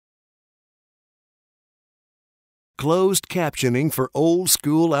Closed captioning for Old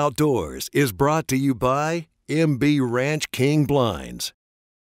School Outdoors is brought to you by MB Ranch King Blinds.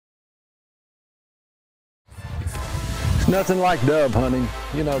 It's nothing like dove hunting.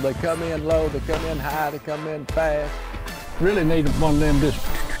 You know, they come in low, they come in high, they come in fast. Really need one of them just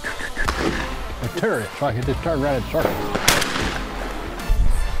a turret so I can just turn right in circles.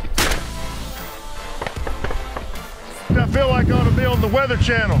 I feel like I ought to be on the Weather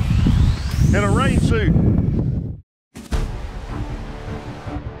Channel in a rain suit.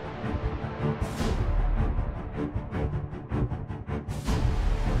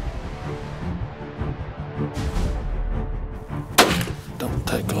 Don't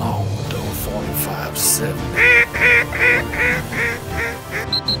take long, do 45-7.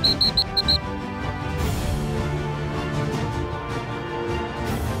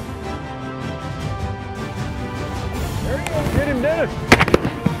 There you go, get him, Dennis.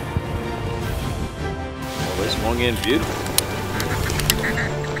 Well, they swung in beautiful.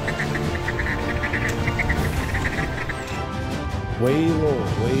 Way low,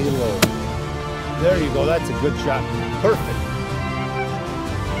 way low. There you go, that's a good shot. Perfect.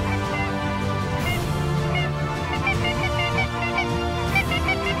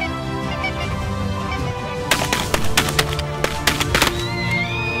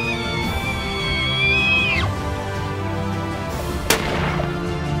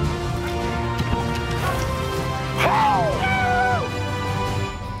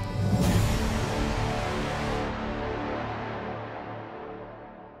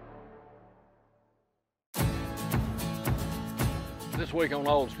 This week on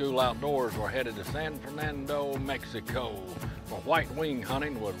Old School Outdoors, we're headed to San Fernando, Mexico for white wing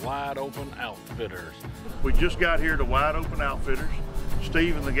hunting with Wide Open Outfitters. We just got here to Wide Open Outfitters.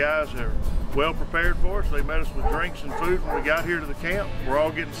 Steve and the guys are well prepared for us. They met us with drinks and food when we got here to the camp. We're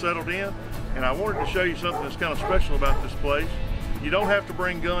all getting settled in, and I wanted to show you something that's kind of special about this place. You don't have to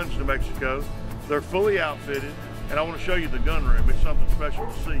bring guns to Mexico. They're fully outfitted, and I want to show you the gun room. It's something special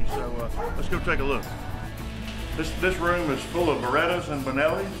to see, so let's go take a look. This room is full of Berettas and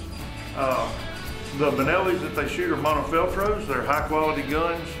Benellis. The Benellis that they shoot are Monofeltros. They're high quality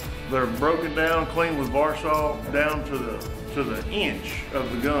guns. They're broken down, cleaned with bar saw down to the inch of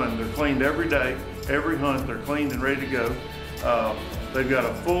the gun. They're cleaned every day, every hunt. They're cleaned and ready to go. They've got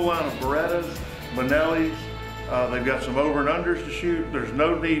a full line of Berettas, Benellis. They've got some over and unders to shoot. There's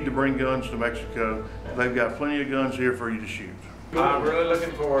no need to bring guns to Mexico. They've got plenty of guns here for you to shoot. I'm really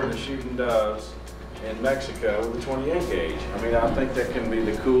looking forward to shooting doves in Mexico with a 28 gauge. I mean, I think that can be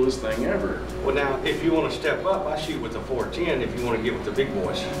the coolest thing ever. Well, now, if you want to step up, I shoot with a 410 if you want to get with the big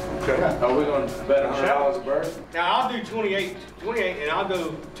boys. Okay. Are we going to bet $100 a bird? Now, I'll do 28, and I'll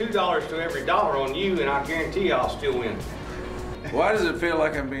go $2 to every dollar on you, and I guarantee you I'll still win. Why does it feel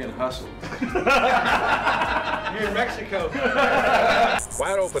like I'm being hustled? You're in Mexico.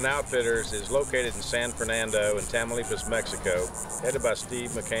 Wide Open Outfitters is located in San Fernando in Tamaulipas, Mexico, headed by Steve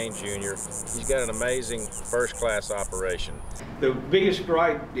McCain Jr. He's got an amazing first-class operation. The biggest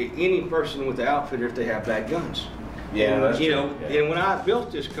gripe to any person with the outfitter if they have bad guns. Yeah, and, that's you true. know, Yeah. And when I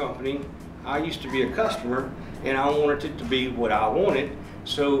built this company, I used to be a customer, and I wanted it to be what I wanted.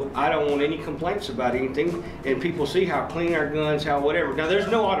 So I don't want any complaints about anything, and people see how clean our guns, how whatever. Now there's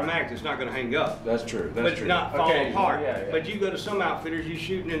no automatic that's not going to hang up. That's true. But not fall Okay, apart. yeah, yeah. But you go to some outfitters, you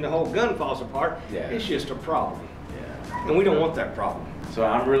shooting and the whole gun falls apart. Yeah. It's just a problem, Yeah. and we don't want that problem. So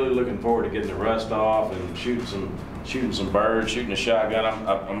I'm really looking forward to getting the rust off and shooting some birds, shooting a shotgun. I'm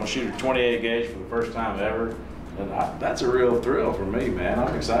gonna shoot a 28 gauge for the first time ever, and that's a real thrill for me, man.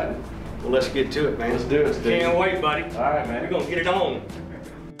 I'm excited. Well, let's get to it, man. Let's do it, Steve. Can't wait, buddy. All right, man. We're gonna get it on.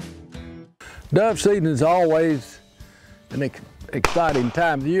 Dove season is always an exciting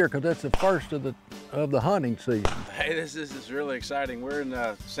time of the year because that's the first of the hunting season. Hey, this is really exciting. We're in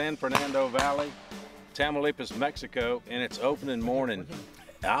the San Fernando Valley, Tamaulipas, Mexico, and it's opening morning.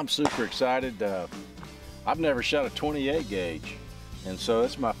 I'm super excited. I've never shot a 28 gauge, and so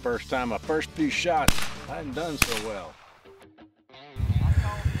it's my first time. My first few shots, I hadn't done so well.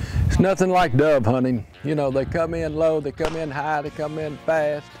 It's nothing like dove hunting. You know, they come in low, they come in high, they come in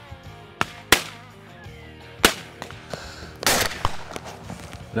fast.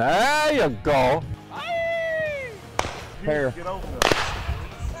 There you go. Here. I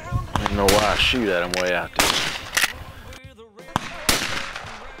don't know why I shoot at him way out there.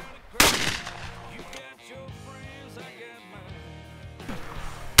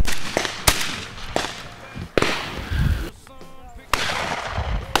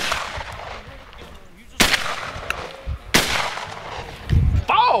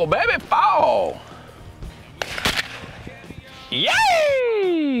 Fall, baby, fall.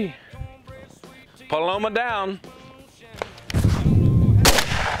 Yay! Paloma down.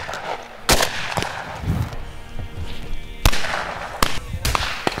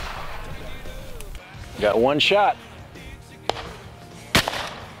 Got one shot.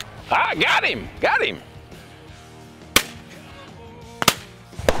 Ah, got him, got him.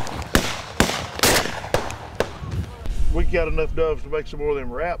 We got enough doves to make some more of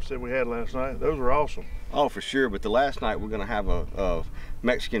them wraps that we had last night. Those were awesome. Oh, for sure. But the last night we're gonna have a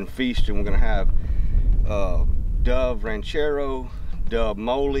Mexican feast, and we're gonna have dove ranchero, dove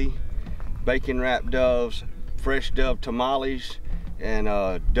mole, bacon wrapped doves, fresh dove tamales, and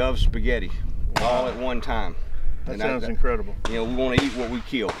dove spaghetti, all at one time. That sounds incredible. You know, we want to eat what we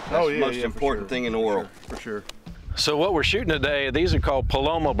kill. That's the most important thing in the world. For sure. So what we're shooting today, these are called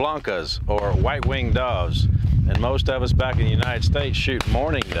Paloma Blancas, or white-winged doves. And most of us back in the United States shoot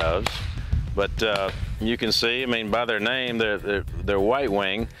mourning doves. But you can see, I mean, by their name, they're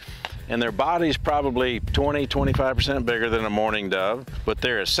white-winged. And their body's probably 20–25% bigger than a mourning dove, but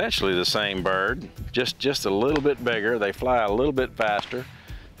they're essentially the same bird, just a little bit bigger. They fly a little bit faster,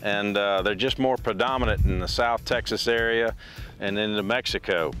 and they're just more predominant in the South Texas area and into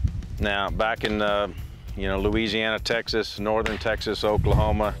Mexico. Now, back in Louisiana, Texas, northern Texas,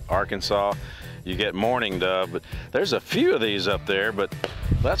 Oklahoma, Arkansas, you get mourning dove, but there's a few of these up there. But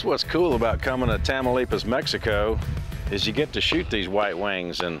that's what's cool about coming to Tamaulipas, Mexico, is you get to shoot these white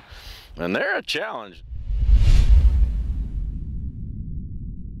wings, and they're a challenge.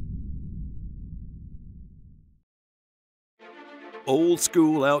 Old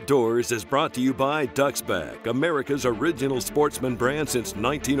School Outdoors is brought to you by Ducksback, America's original sportsman brand since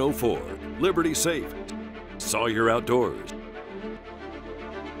 1904. Liberty Safe, Sawyer Outdoors,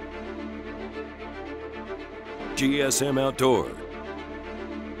 GSM Outdoor,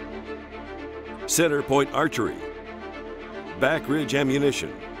 Center Point Archery, Back Ridge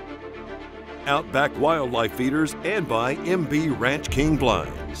Ammunition, Outback Wildlife Feeders, and by MB Ranch King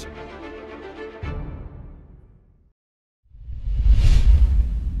Blinds.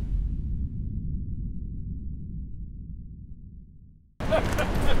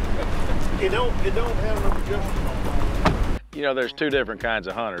 It don't have no adjustment. You know, there's two different kinds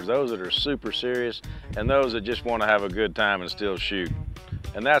of hunters. Those that are super serious, and those that just want to have a good time and still shoot.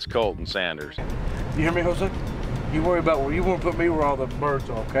 And that's Colton Sanders. You hear me, Jose? You worry about where you want to put me where all the birds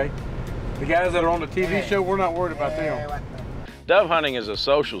are, okay? The guys that are on the TV show, we're not worried about them. Dove hunting is a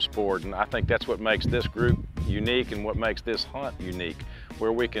social sport, and I think that's what makes this group unique and what makes this hunt unique,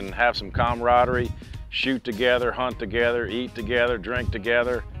 where we can have some camaraderie, shoot together, hunt together, eat together, drink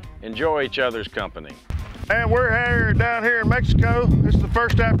together, enjoy each other's company. And we're down here in Mexico. It's the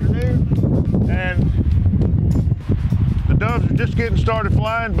first afternoon, and the doves are just getting started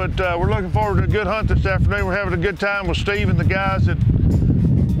flying, but we're looking forward to a good hunt this afternoon. We're having a good time with Steve and the guys at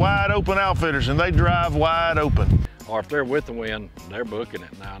Wide Open Outfitters, and they drive wide open. Or if they're with the wind, they're booking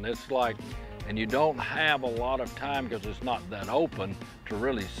it now. And it's like, and you don't have a lot of time because it's not that open to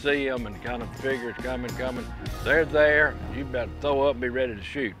really see them and kind of figure it's coming. They're there, you better throw up and be ready to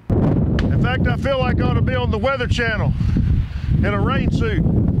shoot. In fact, I feel like I ought to be on the Weather Channel in a rain suit.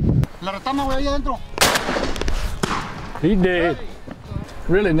 He did.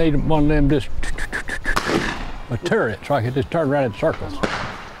 Really need one of them just a turret so I could just turn around in circles.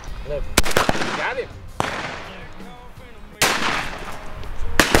 Got it.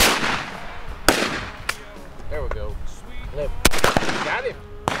 There we go. Got him.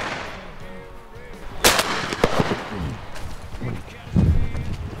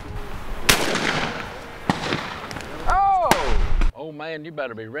 Oh man, you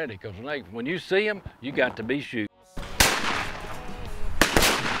better be ready, because when you see them, you got to be shooting.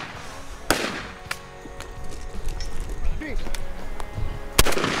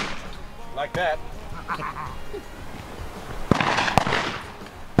 Like that.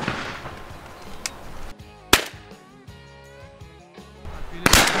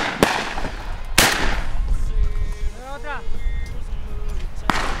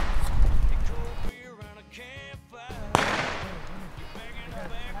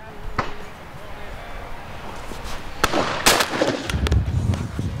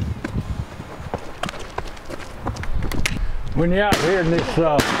 When you're out here in this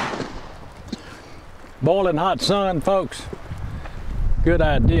boiling hot sun, folks, good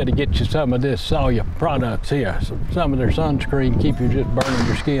idea to get you some of this Sawyer products here. Some of their sunscreen, keep you just burning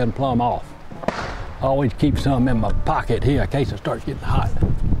your skin plumb off. Always keep some in my pocket here in case it starts getting hot.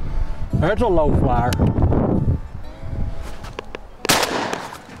 There's a low flyer.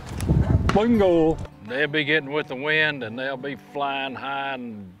 Bingo. They'll be getting with the wind and they'll be flying high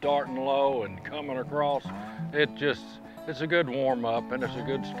and darting low and coming across. It's a good warm up and it's a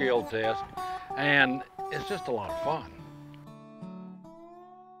good skill test, and it's just a lot of fun.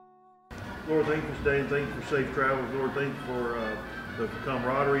 Lord, thank you for staying. Thank you for safe travels. Lord, thank you for the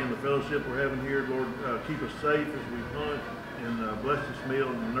camaraderie and the fellowship we're having here. Lord, keep us safe as we hunt, and bless this meal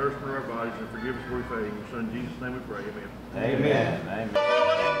and the nourishment of our bodies, and forgive us where we fail. In your Son Jesus' name we pray. Amen. Amen. Amen.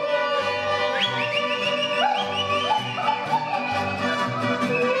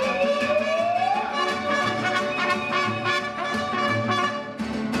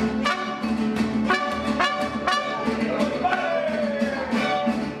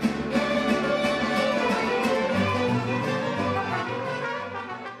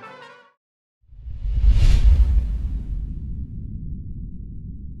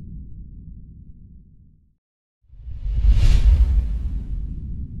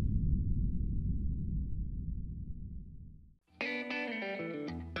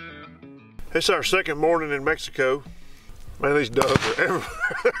 It's our second morning in Mexico. Man, these doves are everywhere.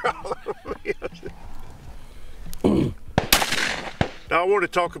 Now I want to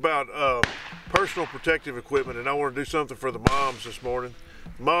talk about personal protective equipment, and I want to do something for the moms this morning.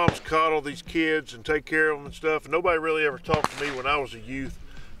 Moms coddle these kids and take care of them and stuff. And nobody really ever talked to me when I was a youth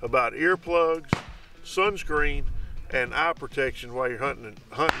about earplugs, sunscreen, and eye protection while you're hunting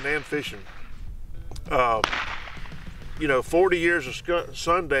and fishing. You know, 40 years of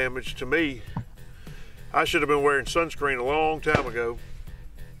sun damage, to me, I should have been wearing sunscreen a long time ago,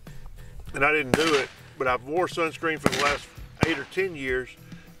 and I didn't do it, but I've wore sunscreen for the last 8 or 10 years,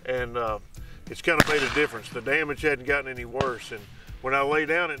 and it's kind of made a difference. The damage hadn't gotten any worse, and when I lay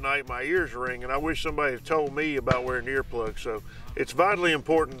down at night, my ears ring, and I wish somebody had told me about wearing earplugs. So it's vitally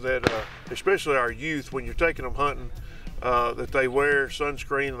important that, especially our youth, when you're taking them hunting, that they wear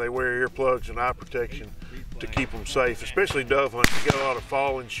sunscreen and they wear earplugs and eye protection to keep them safe, especially dove hunting. You get a lot of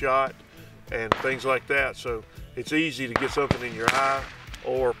falling shot and things like that, so it's easy to get something in your eye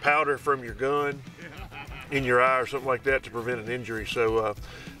or powder from your gun in your eye or something like that to prevent an injury. So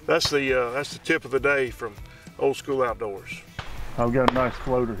that's the tip of the day from Old School Outdoors. I've got a nice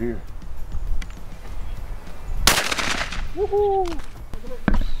floater here. Woohoo!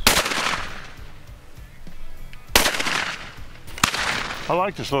 I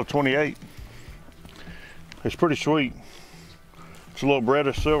like this little 28. It's pretty sweet. It's a little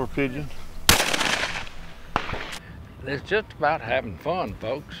Breda silver pigeon. It's just about having fun,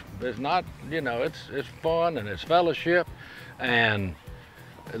 folks. It's not, you know, it's fun and it's fellowship, and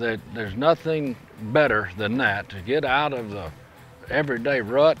there's nothing better than that, to get out of the everyday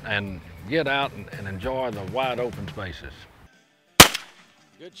rut and get out and enjoy the wide open spaces.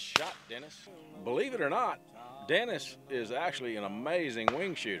 Good shot, Dennis. Believe it or not, Dennis is actually an amazing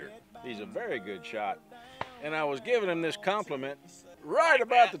wing shooter. He's a very good shot. And I was giving him this compliment right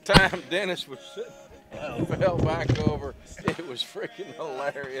about the time Dennis was sitting and fell back over. It was freaking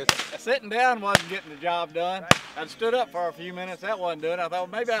hilarious. Sitting down wasn't getting the job done. I stood up for a few minutes, that wasn't doing it. I thought,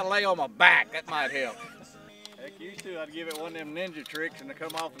 well, maybe I'd lay on my back, that might help. Heck, used to, I'd give it one of them ninja tricks and to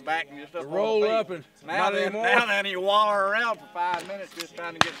come off the back and just up roll up and now then you waller around for 5 minutes just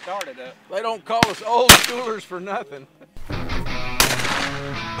trying to get started up. They don't call us old schoolers for nothing.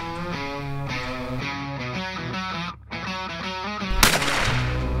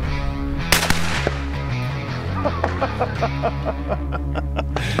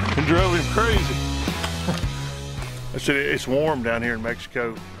 It drove him crazy. I said it's warm down here in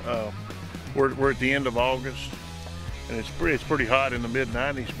Mexico. We're at the end of August, and it's pretty hot in the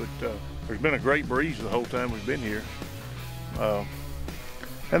mid-90s, but there's been a great breeze the whole time we've been here.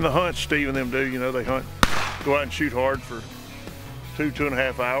 And the hunts Steve and them do, you know, they hunt, go out and shoot hard for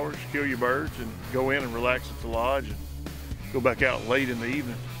 2.5 hours, kill your birds, and go in and relax at the lodge and go back out late in the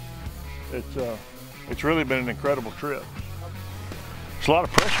evening. It's really been an incredible trip. It's a lot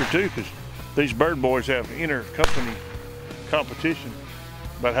of pressure too, because these bird boys have inter-company competition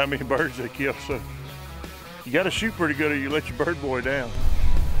about how many birds they kill. So you got to shoot pretty good or you let your bird boy down.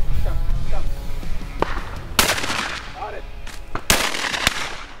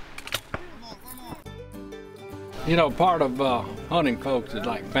 You know, part of hunting, folks, is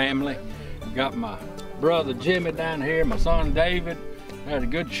like family. Got my brother Jimmy down here, my son David. Had a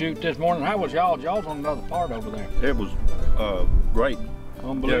good shoot this morning. How was y'all? Y'all's on another part over there. It was great.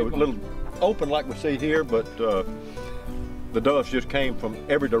 Unbelievable. Yeah, it was a little open like we see here, but the doves just came from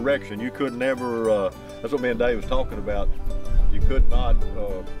every direction. You could never, that's what me and Dave was talking about. You could not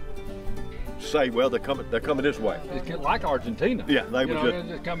say, well, they're coming this way. It's like Argentina. Yeah, they were just, it's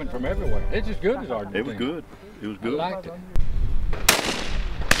just coming from everywhere. It's as good as Argentina. It was good. It was good. I liked it.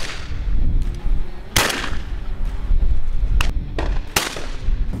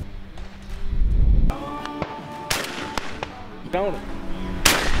 Don't it?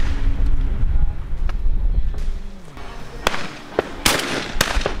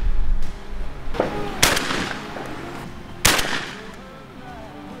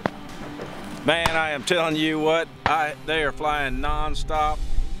 Man, I am telling you what, they are flying non-stop.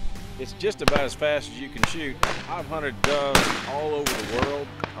 It's just about as fast as you can shoot. I've hunted doves all over the world.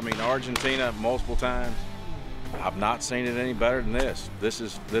 I mean, Argentina multiple times. I've not seen it any better than this. This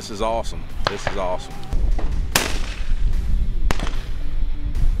is awesome. This is awesome.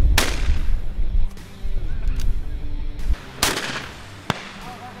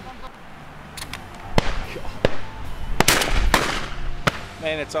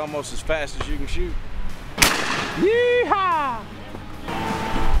 Man, it's almost as fast as you can shoot. Yeehaw!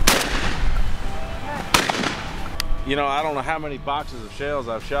 You know, I don't know how many boxes of shells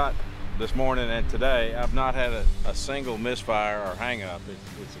I've shot this morning and today. I've not had a single misfire or hang up.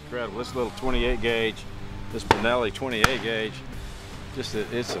 It's incredible. This little 28 gauge, this Benelli 28 gauge, it's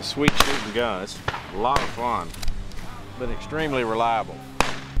a sweet shooting gun. It's a lot of fun, but extremely reliable.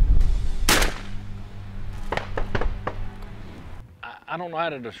 I don't know how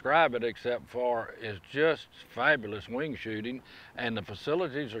to describe it except for it's just fabulous wing shooting, and the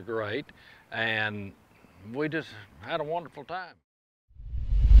facilities are great, and we just had a wonderful time.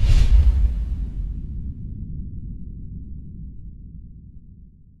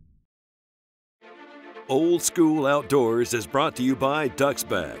 Old School Outdoors is brought to you by Ducks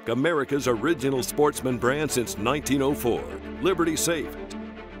Back, America's original sportsman brand since 1904. Liberty Safe,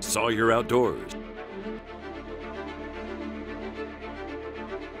 Sawyer Outdoors,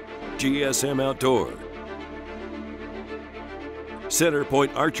 GSM Outdoor, Center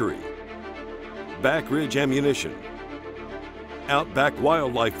Point Archery, Back Ridge Ammunition, Outback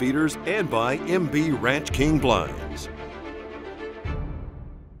Wildlife Feeders, and by MB Ranch King Blinds.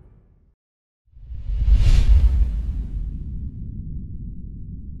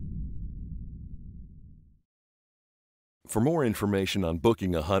 For more information on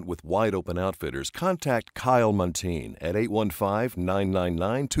booking a hunt with Wide Open Outfitters, contact Kyle Montine at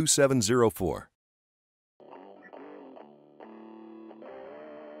 815-999-2704.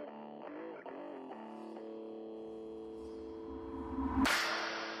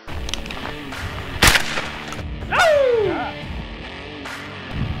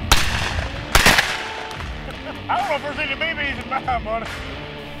 I don't know if there's any BBs in mine, buddy.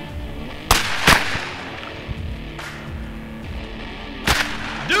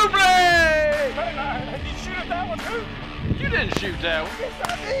 Double! Did you shoot at that one too? You didn't shoot that one. Yes,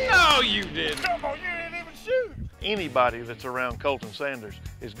 I did. No, you didn't. Come on, you didn't even shoot. Anybody that's around Colton Sanders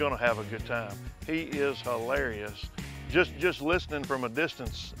is going to have a good time. He is hilarious. Just listening from a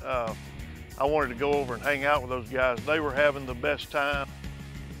distance, I wanted to go over and hang out with those guys. They were having the best time.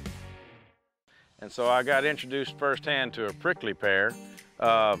 And so I got introduced firsthand to a prickly pear,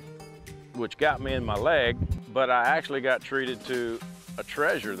 which got me in my leg, but I actually got treated to a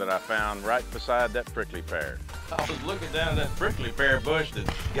treasure that I found right beside that prickly pear. I was looking down at that prickly pear bush that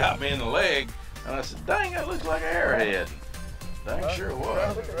got me in the leg, and I said, dang, that looks like an arrowhead. Dang sure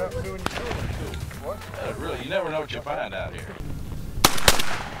was. Really, you never know what you find out here.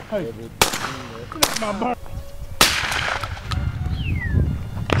 Hey, my bird.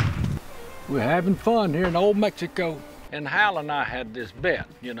 We're having fun here in Old Mexico. And Hal and I had this bet,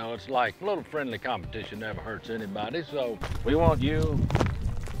 you know, it's like a little friendly competition, never hurts anybody, so we want you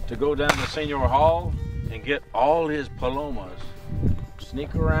to go down to Senior Hall and get all his palomas.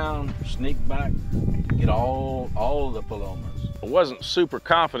 Sneak around, sneak back, get all of the palomas. I wasn't super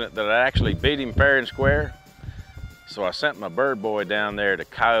confident that I actually beat him fair and square, so I sent my bird boy down there to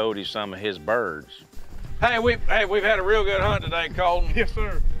coyote some of his birds. Hey, we've had a real good hunt today, Colton. Yes,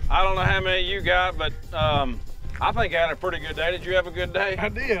 sir. I don't know how many you got, but I think I had a pretty good day. Did you have a good day? I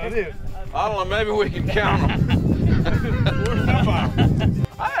did. I don't know, maybe we can count them. Where's that pile?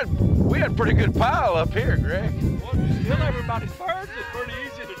 We had a pretty good pile up here, Greg. Well, if you steal everybody's birds, it's pretty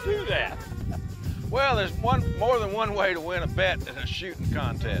easy to do that. Well, there's more than one way to win a bet in a shooting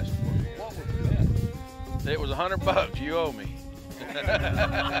contest. What was the bet? It was $100. You owe me.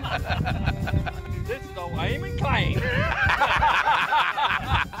 This is old aim and claim.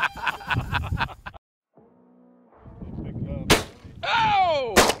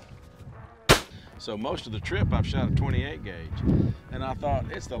 Oh! So most of the trip I've shot a 28 gauge, and I thought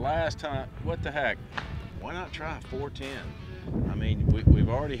it's the last time. What the heck? Why not try a 410? I mean, we've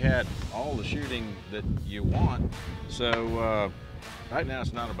already had all the shooting that you want, so right now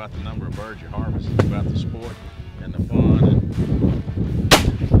it's not about the number of birds you harvest, it's about the sport and the fun. And...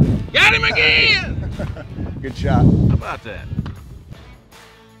 Got him again! Good shot. How about that?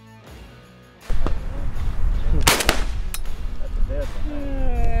 That's a dead one.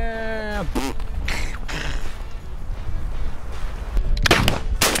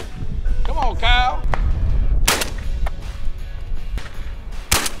 Come on, Kyle.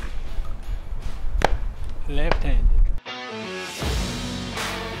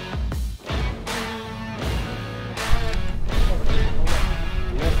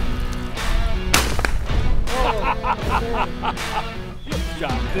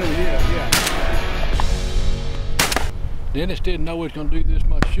 until he hit him, yeah. Dennis didn't know he was going to do this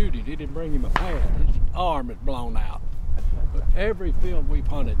much shooting. He didn't bring him a pad. His arm is blown out. But every field we've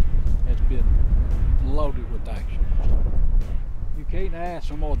hunted has been loaded with action. You can't ask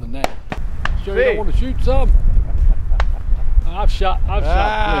for more than that. Sure you don't want to shoot some? I've shot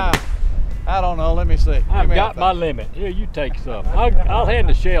limit. I don't know, let me see. I've got my limit. Here, you take some. I'll hand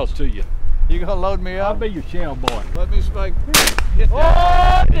the shells to you. You gonna load me up? I'll be your shell boy. Let me spike.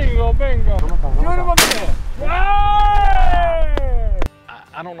 Oh, bingo, bingo. Shoot him again.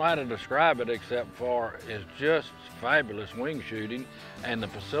 I don't know how to describe it except for it's just fabulous wing shooting, and the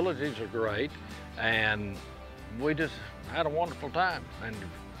facilities are great, and we just had a wonderful time, and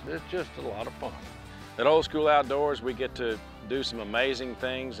it's just a lot of fun. At Old School Outdoors, we get to do some amazing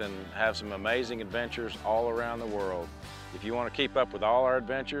things and have some amazing adventures all around the world. If you want to keep up with all our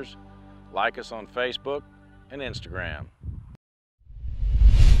adventures, like us on Facebook and Instagram.